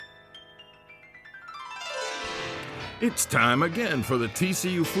It's time again for the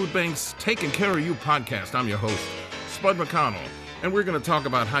TCU Foodbank's Taking Care of You podcast. I'm your host, Spud McConnell, and we're going to talk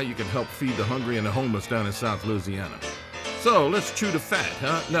about how you can help feed the hungry and the homeless down in South Louisiana. So let's chew the fat,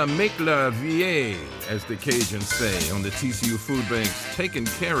 huh? La make la vie, as the Cajuns say on the TCU Foodbank's Taking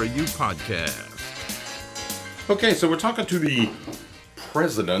Care of You podcast. Okay, so we're talking to the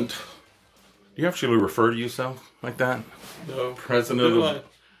president. Do you actually refer to yourself like that? No. President of...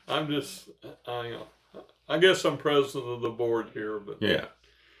 I guess I'm president of the board here, but... Yeah.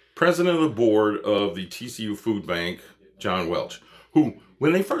 President of the board of the TCU Foodbank, John Welch, who,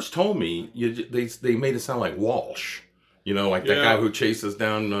 when they first told me, they made it sound like Walsh. You know, like that guy who chases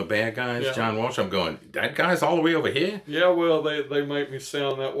down bad guys, John Welch. I'm going, that guy's all the way over here? Yeah, well, they make me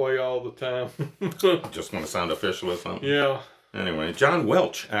sound that way all the time. Just want to sound official or something? Yeah. Anyway, John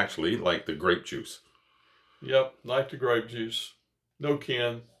Welch, actually, like the grape juice. Yep, like the grape juice. No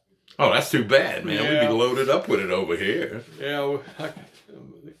kin. Oh, that's too bad, man. Yeah. We'd be loaded up with it over here. Yeah,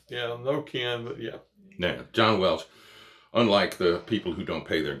 no kin, but yeah. Yeah, John Welch, unlike the people who don't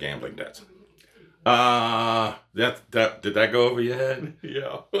pay their gambling debts. Did that go over your head?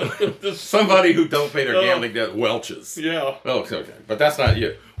 Yeah. Somebody who don't pay their gambling debt welches. Yeah. Oh, okay. But that's not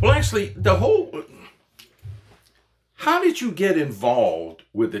you. Well, actually, how did you get involved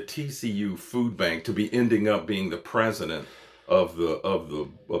with the TCU Foodbank to be ending up being the president of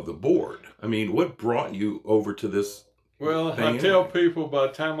the board? I mean, what brought you over to this? Well, I tell people by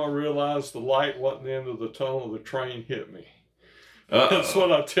the time I realized the light wasn't the end of the tunnel, the train hit me. That's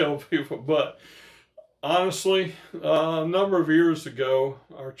what I tell people. But honestly, a number of years ago,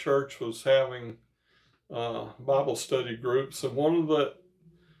 our church was having Bible study groups, and one of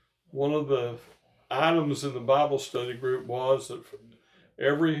the items in the Bible study group was that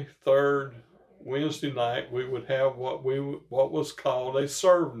every third Wednesday night we would have what was called a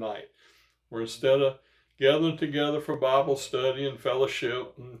serve night, where instead of gathering together for Bible study and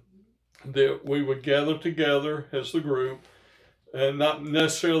fellowship, that we would gather together as the group, and not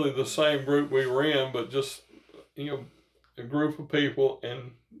necessarily the same group we were in, but just a group of people,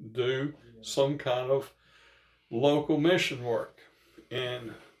 and do some kind of local mission work.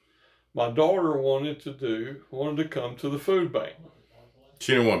 And my daughter wanted to come to the food bank.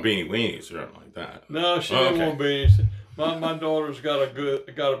 She didn't want beanie weenies or anything like that. No, she didn't want beanies. My daughter's got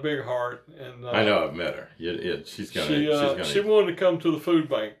a big heart, and I know, I've met her. She wanted to come to the food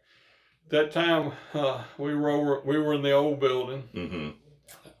bank. That time we were in the old building. Mm-hmm.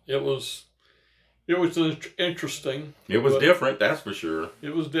 It was interesting. It was different, that's for sure.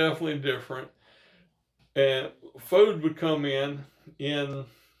 It was definitely different, and food would come in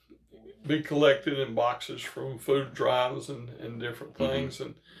be collected in boxes from food drives and different things,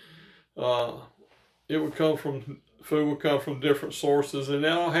 and food would come from different sources, and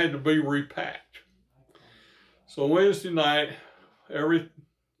it all had to be repacked. So Wednesday night,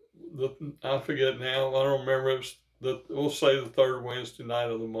 I forget now, I don't remember, we'll say the third Wednesday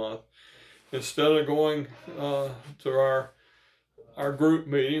night of the month, instead of going to our group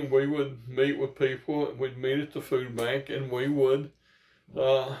meeting, we would meet with people, and we'd meet at the food bank, and we would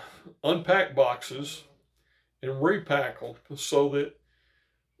unpack boxes and repack them so that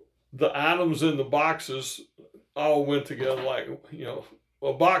the items in the boxes all went together. Like,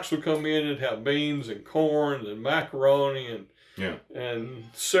 a box would come in and have beans and corn and macaroni and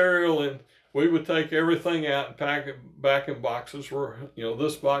cereal, and we would take everything out and pack it back in boxes where,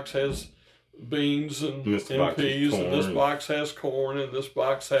 this box has beans and peas, and this box has corn, and this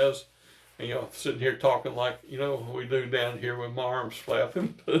box has, sitting here talking like, we do down here with my arms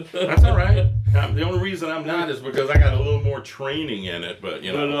flapping. That's all right. The only reason I'm not is because I got a little more training in it, but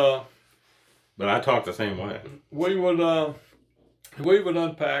but I talk the same way. We would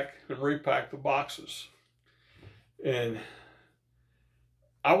unpack and repack the boxes, and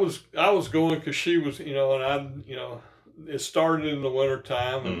I was going because she was, it started in the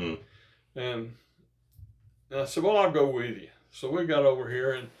wintertime, and I said, well, I'll go with you. So we got over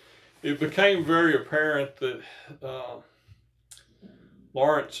here, and it became very apparent that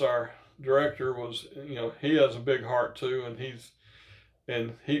Lawrence, our director, was, he has a big heart too,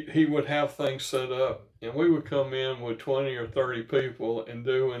 and he would have things set up, and we would come in with 20 or 30 people and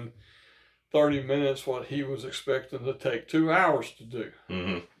do in 30 minutes what he was expecting to take 2 hours to do.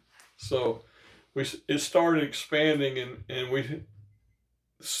 Mm-hmm. So it started expanding, and we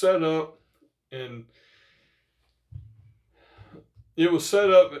set up, and it was set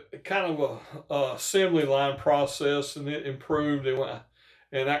up kind of a assembly line process, and it improved.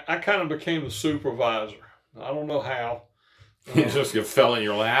 And I kind of became the supervisor. I don't know how. You just fell in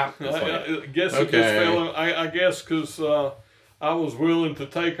your lap? I guess it just fell in. I guess because I was willing to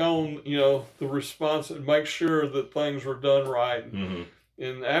take on, the response and make sure that things were done right. Mm-hmm.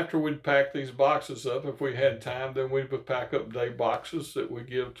 And after we'd pack these boxes up, if we had time, then we would pack up day boxes that we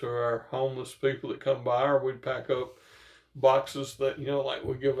give to our homeless people that come by, or we'd pack up boxes that, like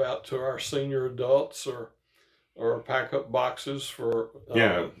we give out to our senior adults, or pack up boxes for...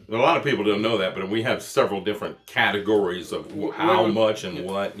 yeah, a lot of people don't know that, but we have several different categories of how much and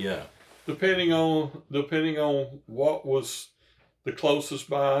what, Depending on what was the closest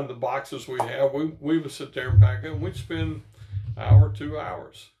by and the boxes we have, we would sit there and pack it, and we'd spend an hour, 2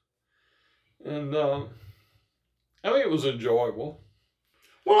 hours. And, it was enjoyable.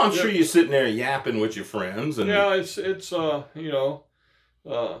 Well, I'm sure you're sitting there yapping with your friends. And yeah,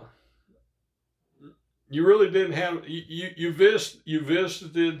 you really didn't have, you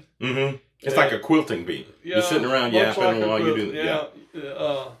visited. Mm-hmm. It's like a quilting bee. Yeah, you're sitting around yapping like while you're doing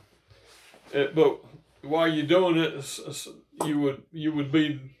it. But while you're doing it, you would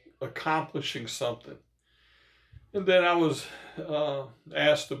be accomplishing something. And then I was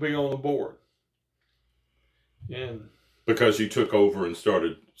asked to be on the board. And because you took over and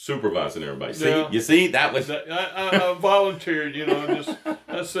started supervising everybody. See, you see, that was... I volunteered,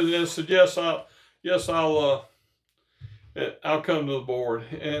 I said yes, I'll come to the board,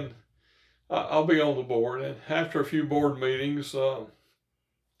 and I'll be on the board. And after a few board meetings, our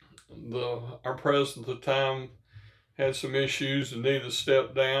president at the time had some issues and needed to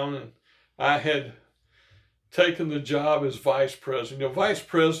step down, and I had taken the job as vice president. Vice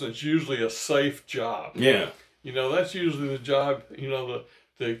president's usually a safe job. Yeah. That's usually the job,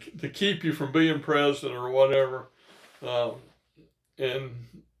 to keep you from being president or whatever. And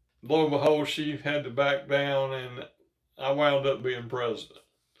lo and behold, she had to back down, and I wound up being president.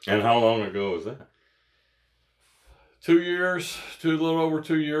 And how long ago was that? 2 years, a little over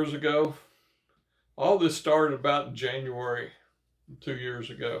 2 years ago. All this started about in January 2 years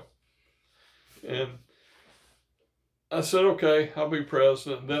ago. And I said, okay, I'll be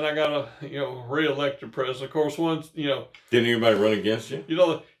president. Then I got re-elected president. Of course, once, Didn't anybody run against you?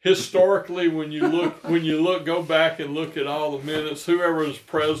 Historically, when you look, go back and look at all the minutes, whoever is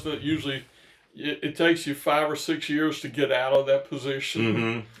president, usually it takes you 5 or 6 years to get out of that position.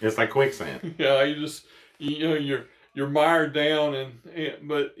 Mm-hmm. It's like quicksand. Yeah, you just, you're mired down,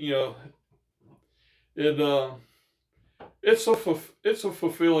 but it's a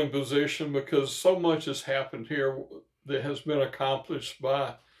fulfilling position because so much has happened here that has been accomplished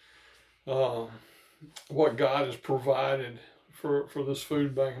by what God has provided for this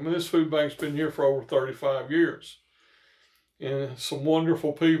food bank. This food bank's been here for over 35 years. And some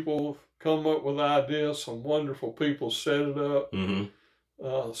wonderful people come up with ideas. Some wonderful people set it up.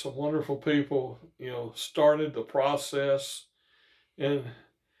 Mm-hmm. Some wonderful people, started the process. And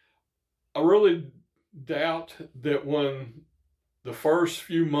I really doubt that when the first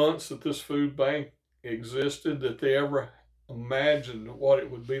few months that this food bank existed, that they ever imagined what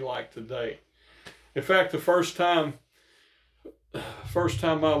it would be like today. In fact, the first time I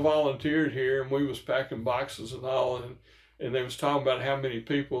volunteered here, and we was packing boxes and all, and they was talking about how many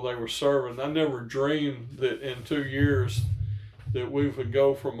people they were serving, I never dreamed that in 2 years that we would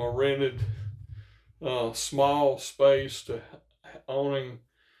go from a rented small space to owning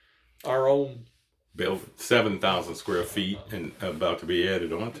our own built 7,000 square feet and about to be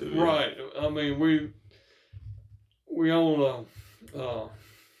added onto. Yeah. Right. We own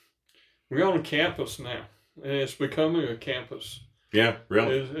a campus now, and it's becoming a campus. Yeah,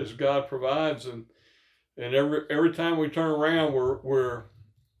 really. As God provides, and every time we turn around, we're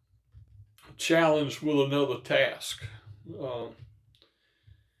challenged with another task.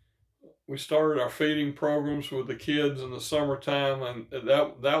 We started our feeding programs with the kids in the summertime, and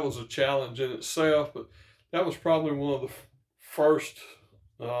that was a challenge in itself, but that was probably one of the first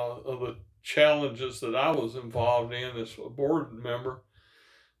of the challenges that I was involved in as a board member,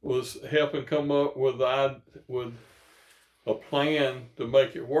 was helping come up with a plan to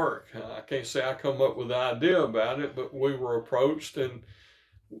make it work. I can't say I come up with the idea about it, but we were approached, and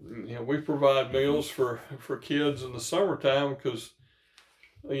we provide meals for kids in the summertime because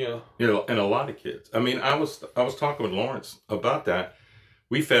and a lot of kids. I was talking with Lawrence about that.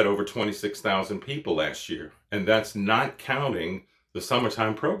 We fed over 26,000 people last year, and that's not counting the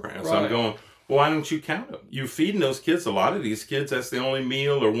summertime programs. Right. I'm going, well, why don't you count them? You feeding those kids. A lot of these kids, that's the only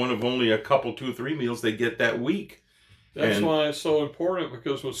meal or one of only a couple, 2 or 3 meals they get that week. That's why it's so important,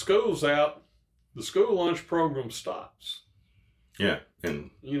 because when school's out, the school lunch program stops. Yeah, and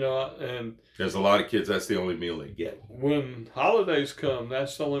and there's a lot of kids, that's the only meal they get. When holidays come,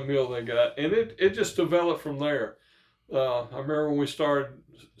 that's the only meal they got, and it just developed from there. I remember when we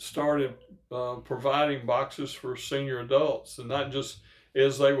started providing boxes for senior adults, and not just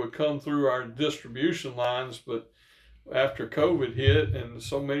as they would come through our distribution lines, but after COVID hit and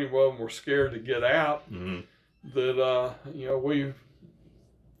so many of them were scared to get out, that we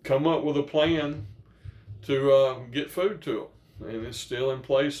come up with a plan to get food to them, and it's still in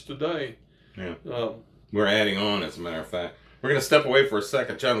place today. Yeah, we're adding on, as a matter of fact. We're going to step away for a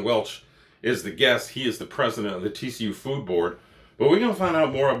second. John Welch is the guest. He is the president of the TCU Food Board. But we're going to find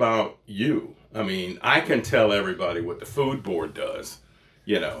out more about you. I mean, I can tell everybody what the food board does,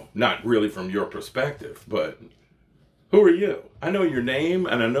 not really from your perspective, but who are you? I know your name,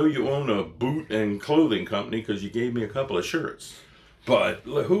 and I know you own a boot and clothing company because you gave me a couple of shirts. But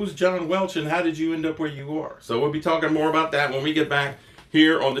who's John Welch, and how did you end up where you are? So we'll be talking more about that when we get back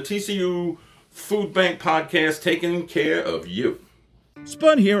here on the TCU Foodbank podcast, taking care of you.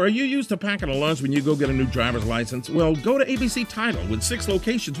 Spud here. Are you used to packing a lunch when you go get a new driver's license? Well, go to ABC Title. With 6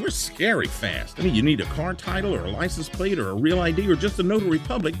 locations, we're scary fast. I mean, you need a car title or a license plate or a real ID or just a notary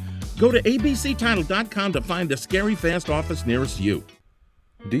public. Go to abctitle.com to find the scary fast office nearest you.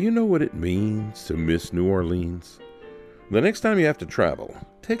 Do you know what it means to miss New Orleans? The next time you have to travel,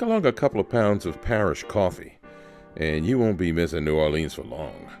 take along a couple of pounds of Parish coffee, and you won't be missing New Orleans for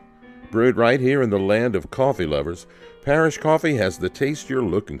long. Brewed right here in the land of coffee lovers, Parish Coffee has the taste you're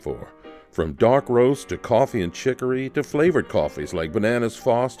looking for. From dark roast to coffee and chicory to flavored coffees like Bananas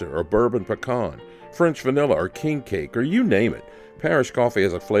Foster or Bourbon Pecan, French Vanilla or King Cake, or you name it, Parish Coffee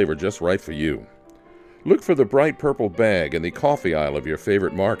has a flavor just right for you. Look for the bright purple bag in the coffee aisle of your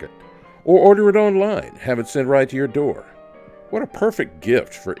favorite market, or order it online, have it sent right to your door. What a perfect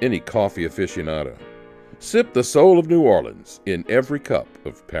gift for any coffee aficionado. Sip the soul of New Orleans in every cup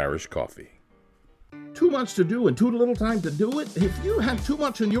of Parish Coffee. Too much to do and too little time to do it? If you have too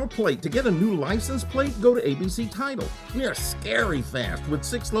much on your plate to get a new license plate, go to ABC Title. We are scary fast. With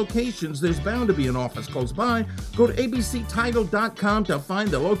 6 locations, there's bound to be an office close by. Go to abctitle.com to find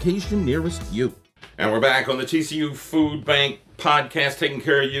the location nearest you. And we're back on the TCU Foodbank podcast, taking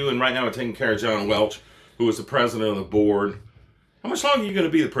care of you. And right now we're taking care of John Welch, who is the president of the board. How much longer are you going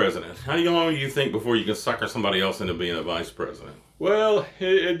to be the president? How long do you think before you can sucker somebody else into being a vice president? Well,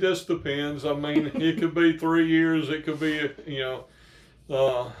 it just depends. I mean, it could be 3 years. It could be,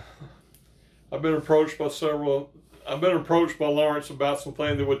 I've been approached by Lawrence about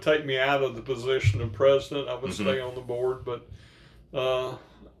something that would take me out of the position of president. I would stay on the board, but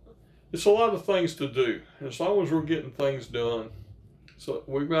it's a lot of things to do. As long as we're getting things done. So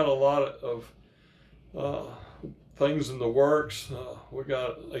we've got a lot of things in the works. We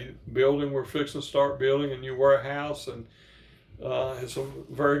got a building we're fixing to start building, a new warehouse, and it's a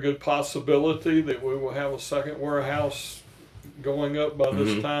very good possibility that we will have a second warehouse going up by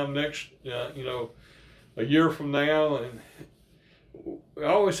this time next, a year from now. And we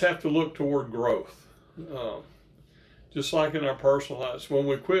always have to look toward growth. Just like in our personal lives, when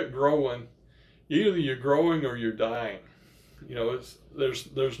we quit growing, either you're growing or you're dying.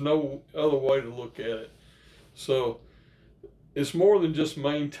 There's no other way to look at it. So it's more than just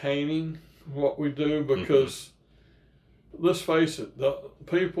maintaining what we do, because let's face it, the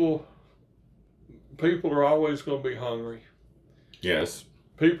people are always going to be hungry. Yes.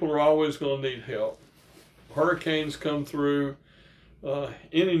 People are always going to need help. Hurricanes come through.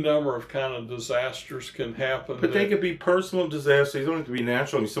 Any number of kind of disasters can happen. But they could be personal disasters. They don't have to be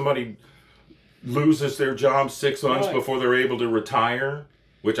natural. I mean, somebody loses their job 6 months before they're able to retire,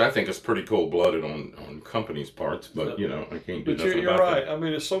 which I think is pretty cold-blooded on companies' parts. But, I can't do nothing about that. But you're right. I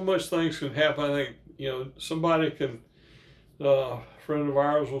mean, so much things can happen. I think, somebody can... a friend of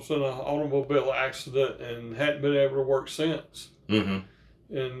ours was in an automobile accident and hadn't been able to work since. And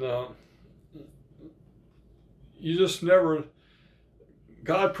you just never...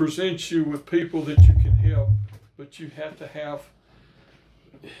 God presents you with people that you can help, but you have to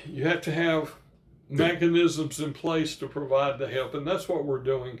have mechanisms in place to provide the help, and that's what we're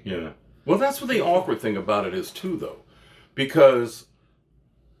doing here. Yeah. Well, that's what the awkward thing about it is too, though, because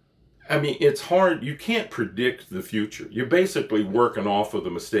I mean, it's hard. You can't predict the future. You're basically working off of the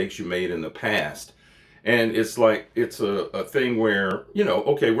mistakes you made in the past, and it's like it's a thing where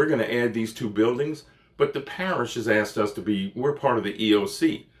okay, we're going to add these 2 buildings. But the parish has asked us we're part of the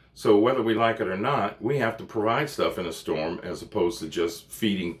EOC. So whether we like it or not, we have to provide stuff in a storm as opposed to just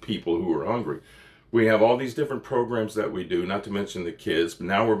feeding people who are hungry. We have all these different programs that we do, not to mention the kids. But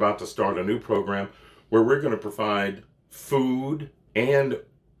now we're about to start a new program where we're going to provide food and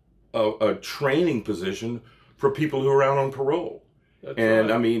a training position for people who are out on parole. That's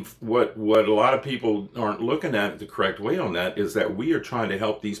right. I mean, what a lot of people aren't looking at the correct way on that is that we are trying to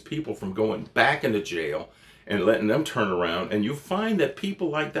help these people from going back into jail and letting them turn around. And you find that people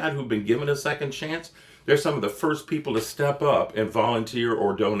like that who've been given a second chance, they're some of the first people to step up and volunteer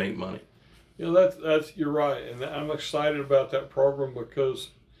or donate money. That's you're right, and I'm excited about that program because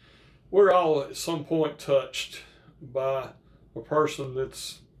we're all at some point touched by a person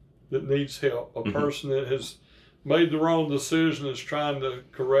that needs help, a person that has made the wrong decision, is trying to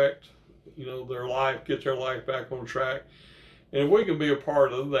correct, their life, get their life back on track. And if we can be a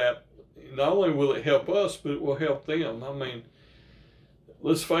part of that, not only will it help us, but it will help them. I mean,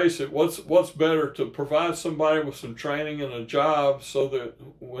 let's face it, what's better to provide somebody with some training and a job so that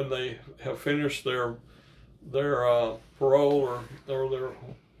when they have finished their parole or their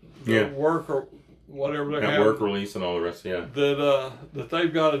work or whatever they have, work release and all the rest, that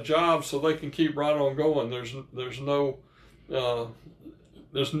they've got a job so they can keep right on going. There's no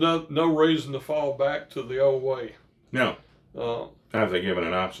reason to fall back to the old way. No. Have they given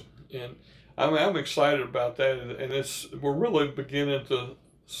an option? And I'm excited about that, and we're really beginning to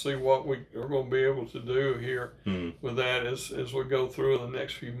see what we are going to be able to do here with that as we go through in the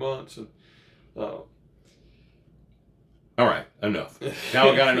next few months. And all right, enough. Now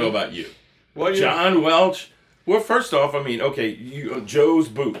I got to know about you. Well, John Welch. Well, first off, I mean, okay, Joe's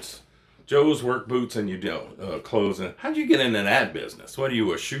Boots. Joe's work boots and you do clothes. And how'd you get into that business? What are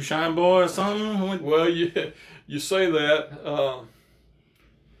you, a shoe shine boy or something? Well, you say that.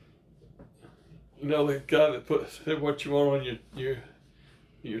 The guy that said what you want on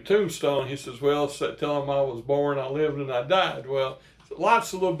your tombstone, he says, well, tell him I was born, I lived, and I died. Well,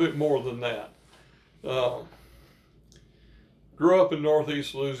 life's a little bit more than that. Grew up in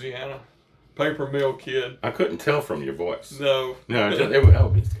Northeast Louisiana, paper mill kid. I couldn't tell from your voice. No.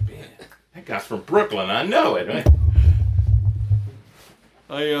 That guy's from Brooklyn. I know it. Right?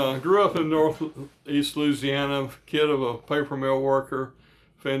 I grew up in Northeast Louisiana, kid of a paper mill worker,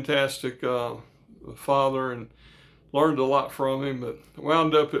 fantastic father, and learned a lot from him, but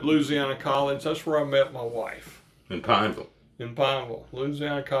wound up at Louisiana College. That's where I met my wife. In Pineville,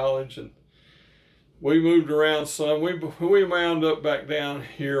 Louisiana College, and we moved around some. We wound up back down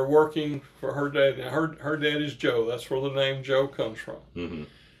here working for her dad. Her dad is Joe. That's where the name Joe comes from. Mm-hmm.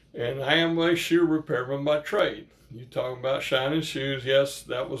 And I am a shoe repairman by trade. You talking about shining shoes? Yes,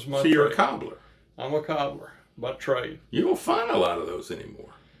 that was my trade. So you're a cobbler. I'm a cobbler by trade. You don't find a lot of those anymore.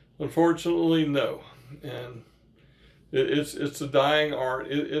 Unfortunately, no. And it's a dying art.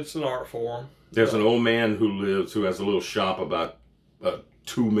 It's an art form. There's an old man who has a little shop about a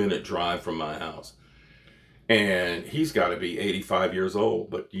 2-minute drive from my house. And he's got to be 85 years old,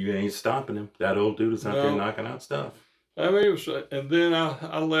 but you ain't stopping him. That old dude is out there knocking out stuff. I mean, and then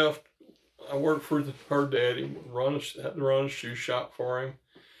I left. I worked for her daddy, had to run a shoe shop for him.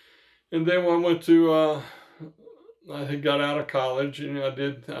 And then when I went to, I had got out of college, and I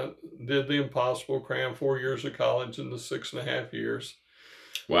did the impossible, crammed 4 years of college into 6.5 years.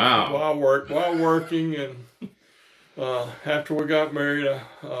 Wow. While working, and after we got married,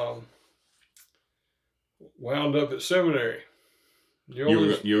 I wound up at seminary. You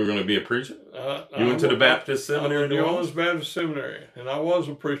were going to be a preacher? You went to the Baptist Seminary in New Orleans? Baptist Seminary, and I was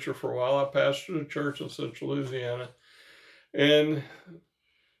a preacher for a while. I pastored a church in Central Louisiana, and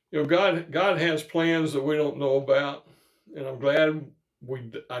God has plans that we don't know about, and I'm glad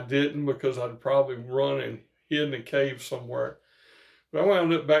I didn't, because I'd probably run and hid in a cave somewhere. But I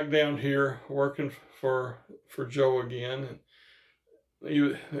wound up back down here working for Joe again,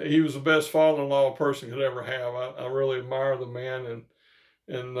 and he was the best father-in-law a person could ever have. I really admire the man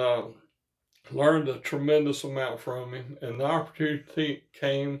and learned a tremendous amount from him. And the opportunity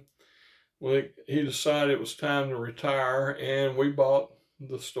came when he decided it was time to retire, and we bought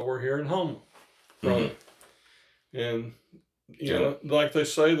the store here in Houma from him. And like they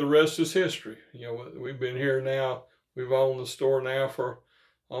say, the rest is history. We've been here now. We've owned the store now for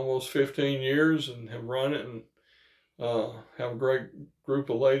almost 15 years and have run it, and have a great group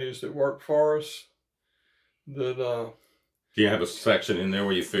of ladies that work for us. Do you have a section in there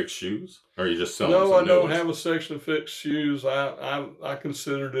where you fix shoes, or are you just selling? No, I don't have a section to fix shoes. I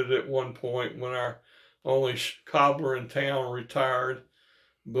considered it at one point when our only cobbler in town retired,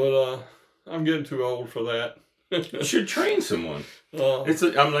 but I'm getting too old for that. You should train someone.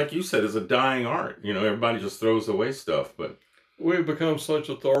 I'm like you said, it's a dying art. Everybody just throws away stuff, but we've become such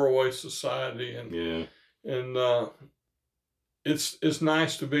a throwaway society, and it's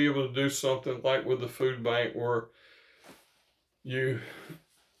nice to be able to do something like with the food bank where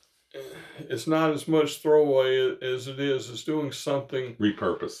it's not as much throwaway as it is. It's doing something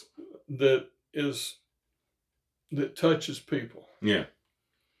repurpose that touches people. Yeah.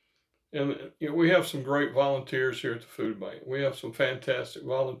 And we have some great volunteers here at the food bank. We have some fantastic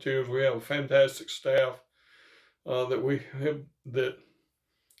volunteers. We have a fantastic staff. that we have, that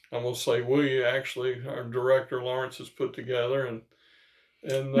I'm going to say we, actually, our director Lawrence has put together. And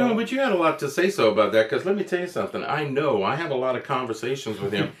no, but you had a lot to say so about that, because let me tell you something. I know I have a lot of conversations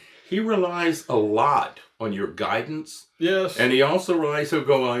with him. He relies a lot on your guidance. Yes. And he also relies, he'll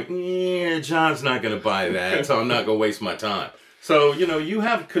go like, yeah, John's not going to buy that, so I'm not going to waste my time. So, you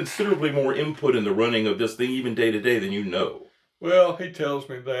have considerably more input in the running of this thing, even day to day, than you know. Well, he tells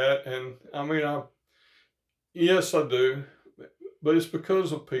me that. And I mean, yes, I do. But it's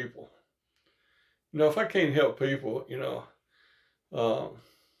because of people. If I can't help people,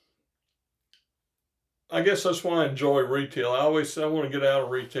 I guess that's why I enjoy retail. I always say I want to get out of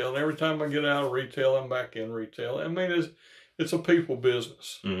retail, and every time I get out of retail, I'm back in retail. I mean, it's a people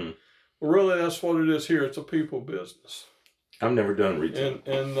business. Mm-hmm. Well, really, that's what it is here. It's a people business. I've never done retail,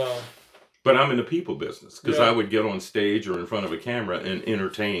 and but I'm in the people business, because yeah. I would get on stage or in front of a camera and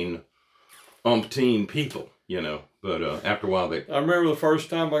entertain umpteen people, But after a while, I remember the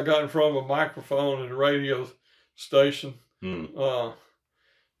first time I got in front of a microphone at a radio station.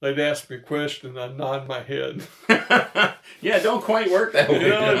 They'd ask me a question, and I'd nod my head. Yeah, it don't quite work that way.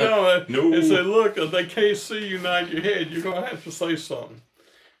 No. No. They said, look, if they can't see you nod your head, you're going to have to say something.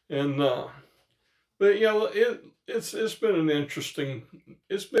 And, but, it's been an interesting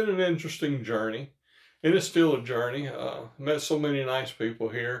journey. And it's still a journey. Met so many nice people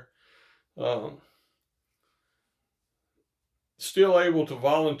here. Still able to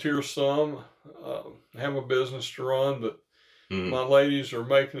volunteer some, have a business to run, but my ladies are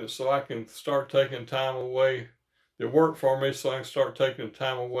making it so I can start taking time away. They work for me, so I can start taking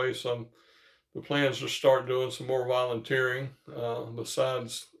time away. The plans are start doing some more volunteering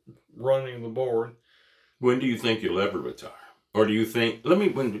besides running the board. When do you think you'll ever retire? Or do you think, let me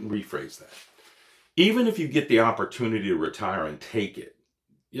rephrase that. Even if you get the opportunity to retire and take it,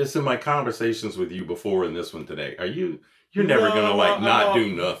 just in my conversations with you before in this one today, you're never going to not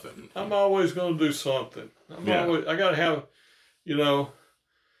do nothing. I'm always going to do something. I got to have, I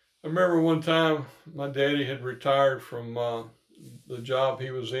remember one time my daddy had retired from the job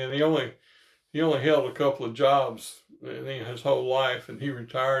he was in. He only held a couple of jobs in his whole life, and he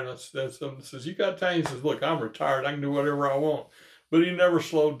retired. And that's something that says, you got time? He says, look, I'm retired. I can do whatever I want. But he never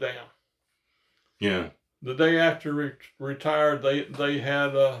slowed down. Yeah. The day after he retired, they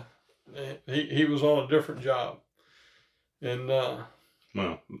had he was on a different job. And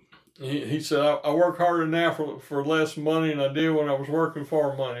well, he said, I work harder now for less money than I did when I was working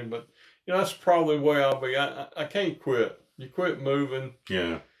for money. But, that's probably the way I'll be. I can't quit. You quit moving.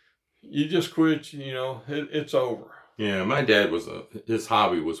 Yeah. You just quit, it's over. Yeah, my dad his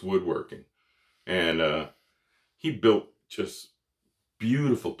hobby was woodworking. And he built just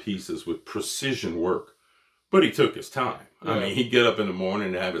beautiful pieces with precision work. But he took his time. Yeah. I mean, he'd get up in the morning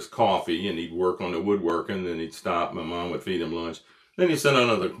and have his coffee, and he'd work on the woodworking, then he'd stop. My mom would feed him lunch. Then he'd sit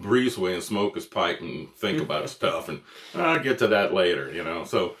under the breezeway and smoke his pipe and think about stuff. And I'll get to that later,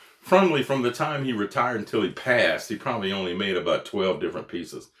 So from the time he retired until he passed, he probably only made about 12 different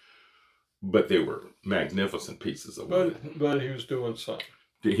pieces. But they were magnificent pieces of wood. But he was doing something.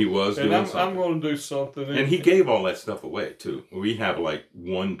 He was doing something. I'm going to do something. And he gave all that stuff away, too. We have like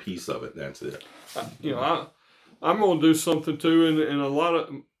one piece of it. That's it. I'm going to do something, too. And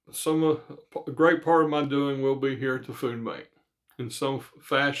a great part of my doing will be here at the food bank in some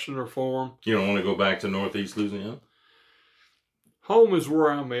fashion or form. You don't want to go back to Northeast Louisiana? Home is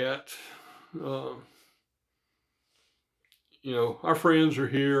where I'm at. Our friends are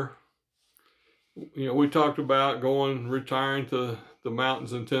here. We talked about retiring to the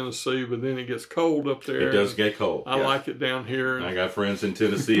mountains in Tennessee, but then it gets cold up there. It does get cold. I like it down here. I got friends in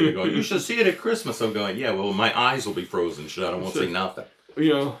Tennessee that go, you should see it at Christmas. I'm going, yeah, well, my eyes will be frozen shut. I won't see nothing.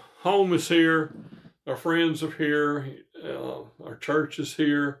 Home is here. Our friends are here. Our church is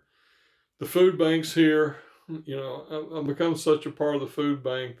here. The food bank's here. I've become such a part of the food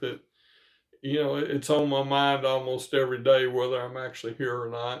bank that, it's on my mind almost every day, whether I'm actually here or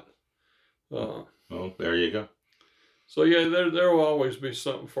not. Well, there you go. So yeah, there will always be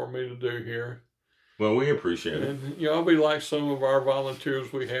something for me to do here. Well, we appreciate it. And I'll be like some of our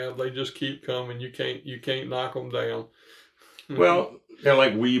volunteers we have. They just keep coming. You can't knock them down. Well, they're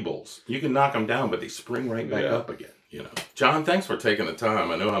like weebles. You can knock them down, but they spring right back up again. John, thanks for taking the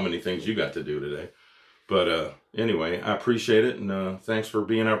time. I know how many things you got to do today, but anyway, I appreciate it, and thanks for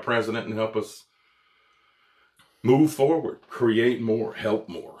being our president and help us move forward, create more, help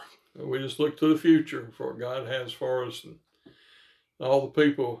more. We just look to the future for what God has for us and all the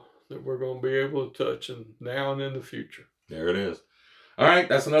people that we're going to be able to touch and now and in the future. There it is. All right,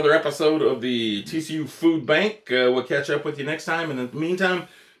 that's another episode of the TCU Food Bank. We'll catch up with you next time. And in the meantime,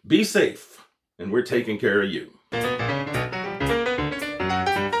 be safe, and we're taking care of you.